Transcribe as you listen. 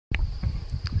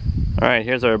Alright,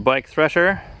 here's our bike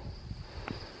thresher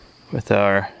with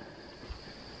our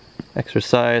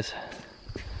exercise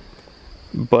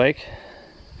bike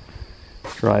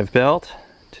drive belt.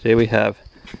 Today we have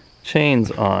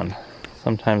chains on.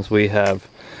 Sometimes we have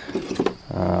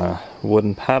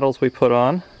wooden paddles we put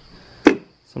on.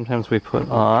 Sometimes we put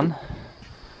on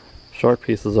short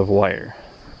pieces of wire.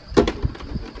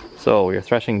 So we are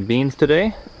threshing beans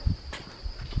today.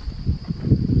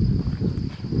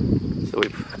 So we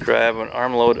grab an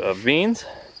armload of beans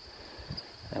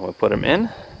and we'll put them in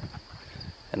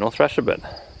and we'll thresh a bit.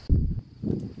 Put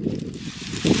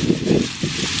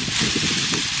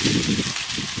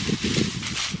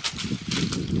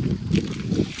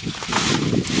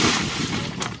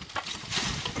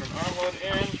an armload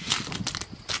in,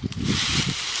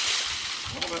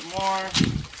 a little bit more.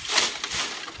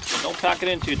 Don't pack it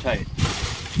in too tight.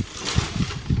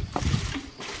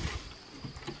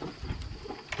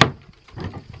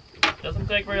 Doesn't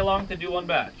take very long to do one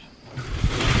batch.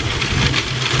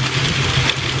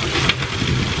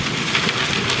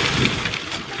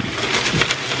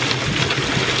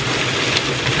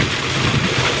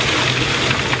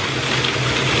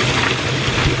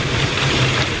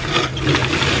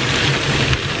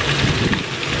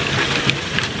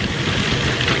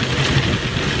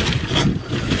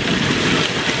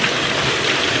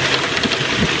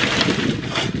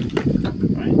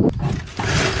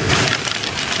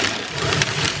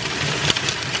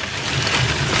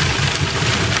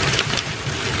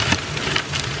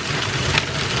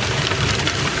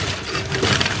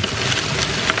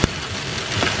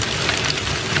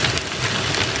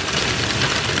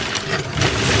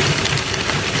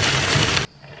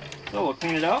 So we'll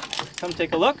clean it out. Come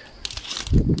take a look.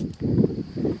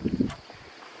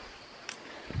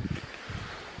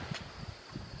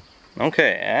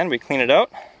 Okay, and we clean it out.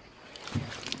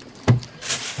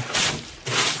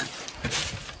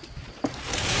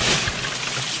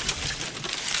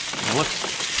 It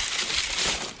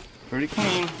looks pretty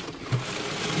clean.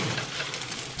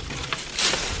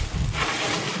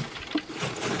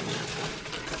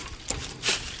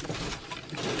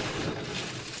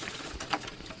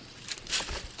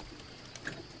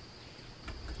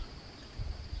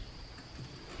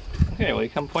 Okay, well, you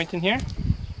come point in here.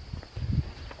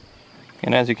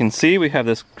 And as you can see, we have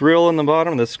this grill in the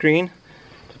bottom of the screen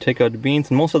to take out the beans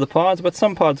and most of the pods, but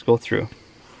some pods go through.